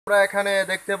আমরা এখানে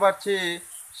দেখতে পাচ্ছি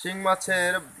শিং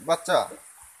মাছের বাচ্চা।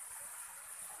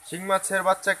 শিং মাছের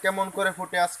বাচ্চা কেমন করে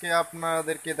ফুটে আজকে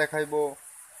আপনাদেরকে দেখাইবো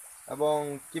এবং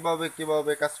কিভাবে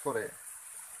কিভাবে কাজ করে।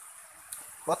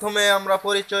 প্রথমে আমরা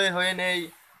পরিচয় হয়ে নেই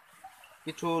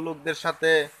কিছু লোকদের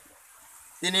সাথে।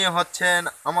 তিনি হচ্ছেন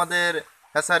আমাদের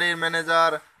হ্যাচারির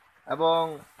ম্যানেজার এবং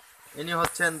ইনি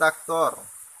হচ্ছেন ডাক্তার।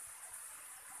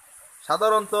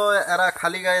 সাধারণত এরা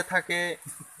খালি গায়ে থাকে,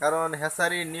 কারণ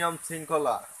হ্যাচারির নিয়ম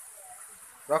শৃঙ্খলা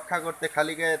রক্ষা করতে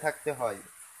খালি গায়ে থাকতে হয়।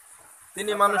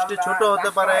 তিনি মানুষটি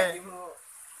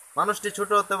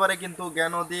ছোট হতে পারে কিন্তু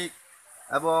জ্ঞান অধিক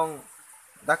এবং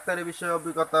ডাক্তারি বিষয়ে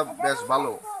অভিজ্ঞতা বেশ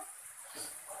ভালো।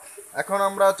 এখন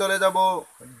আমরা চলে যাব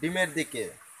ডিমের দিকে।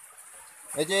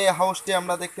 এই যে হাউসটি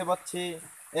আমরা দেখতে পাচ্ছি,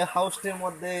 এই হাউসটির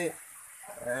মধ্যে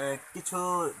কিছু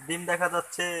ডিম দেখা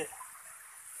যাচ্ছে,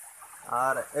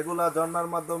 আর এগুলা ঝর্ণার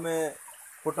মাধ্যমে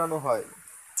ফোটানো হয়।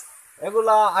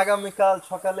 এগুলা আগামীকাল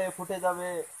সকালে ফুটে যাবে।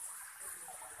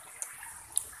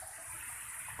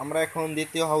 আমরা এখন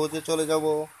দ্বিতীয় হাউসে চলে যাব।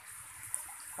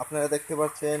 আপনারা দেখতে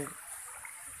পাচ্ছেন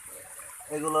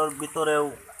এগুলোর ভিতরেও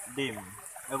ডিম।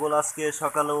 এগুলো আজকে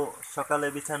সকালে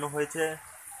বিছানো হয়েছে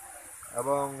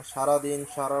এবং সারাদিন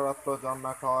সারা রাত্র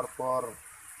ঝর্ণা খাওয়ার পর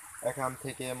এখান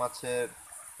থেকে মাছের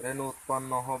রেণু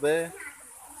উৎপন্ন হবে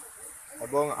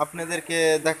এবং আপনাদেরকে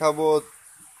দেখাবো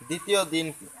দ্বিতীয় দিন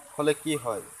হলে কি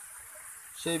হয়,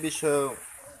 সেই বিষয়ে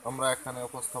আমরা এখানে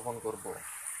উপস্থাপন করব।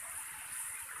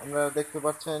 আমরা দেখতে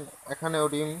পাচ্ছেন এখানেও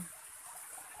ডিম,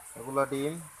 এগুলা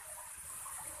ডিম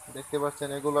দেখতে পাচ্ছেন,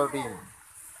 এগুলো ডিম।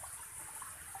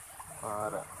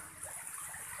 আর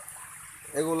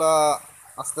এগুলা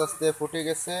আস্তে আস্তে ফুটে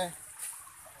গেছে।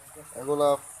 এগুলা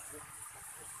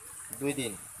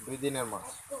 2 দিনের মাছ।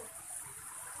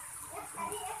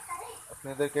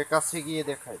 আপনাদেরকে কাছে গিয়ে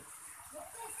দেখাই।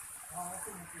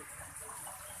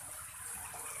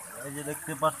 এই যে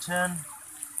দেখতে পাচ্ছেন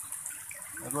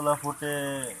এগুলা ফুটে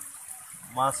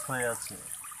মাছ হয়ে আছে।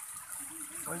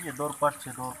 ওই যে দৌড় পাচ্ছে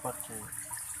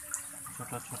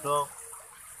ছোট ছোট।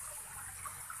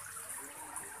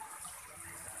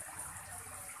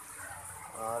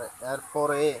 আর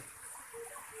এরপরে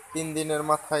 3 দিনের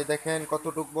মাথায় দেখেন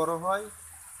কতটুক বড় হয়।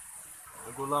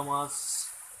 এগুলা মাছ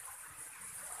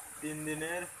 3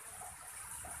 দিনের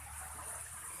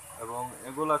এবং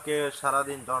এগুলাকে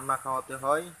সারাদিন ঝর্ণা খাওয়াতে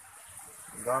হয়।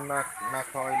 ঝর্ণা না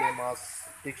খাওয়াইলে মাছ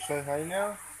টেকসই হয় না।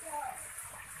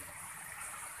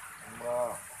 আমরা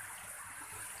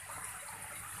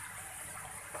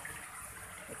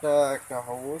এটা একটা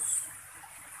হাউস,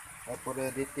 তারপরে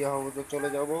দ্বিতীয় হাউসে চলে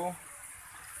যাব।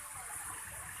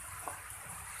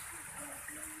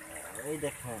 এই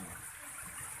দেখেন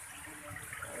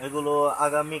এগুলো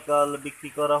আগামীকাল বিক্রি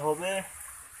করা হবে।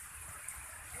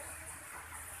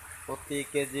 প্রতি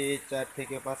কেজি 4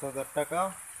 থেকে 5,000 টাকা।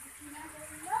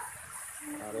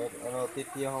 আর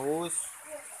তৃতীয় হাউস,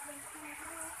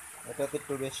 এটাতে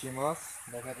একটু বেশি মাছ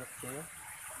দেখা যাচ্ছে।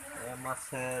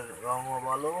 মাছের রঙও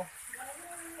ভালো।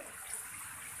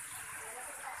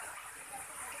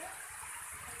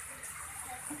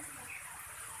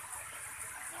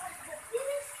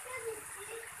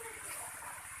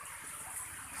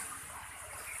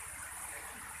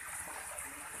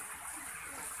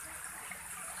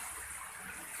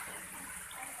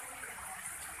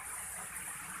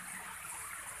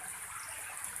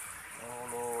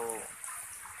 হলো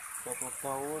চতুর্থ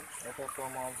হাউস, এটা তো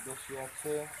মাছ বেশি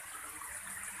আছে।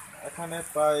 এখানে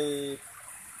প্রায়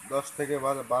 10 থেকে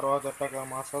 12,000 টাকার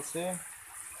মাছ আছে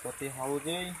প্রতি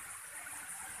হাউজেই।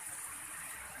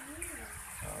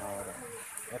 আর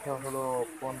এটা হলো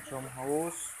পঞ্চম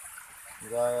হাউস,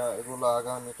 যা এগুলো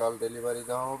আগামীকাল ডেলিভারি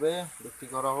দেওয়া হবে, বিক্রি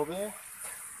করা হবে।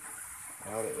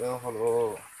 আর এ হলো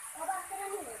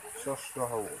ষষ্ঠ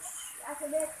হাউস।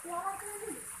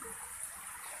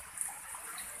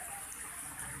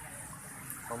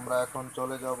 আমরা এখন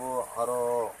চলে যাব আরো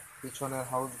পিছনের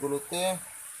হাউসগুলোতে।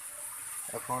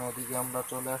 এখন এদিকে আমরা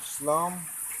চলে আসলাম।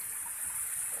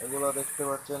 এগুলা দেখতে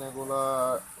পাচ্ছেন, এগুলা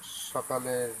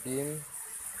সকালের ডিম।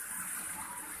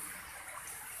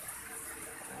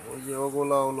 ওই যে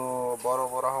ওগুলা হলো বড়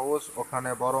বড় হাউস,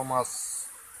 ওখানে বড় মাছ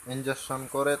ইনজেকশন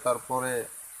করে তারপরে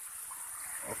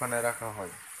ওখানে রাখা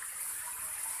হয়।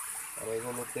 আর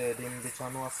এগুলোতে ডিম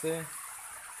বিছানো আছে।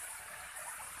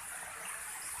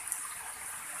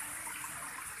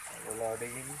 এগুলা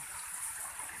ডিম।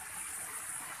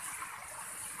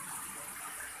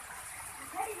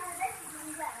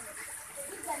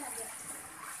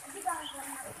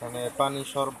 এখানে পানি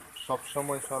সব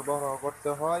সময় সরবরাহ করতে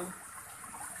হয়।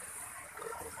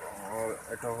 আর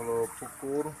এটা হলো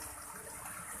পুকুর।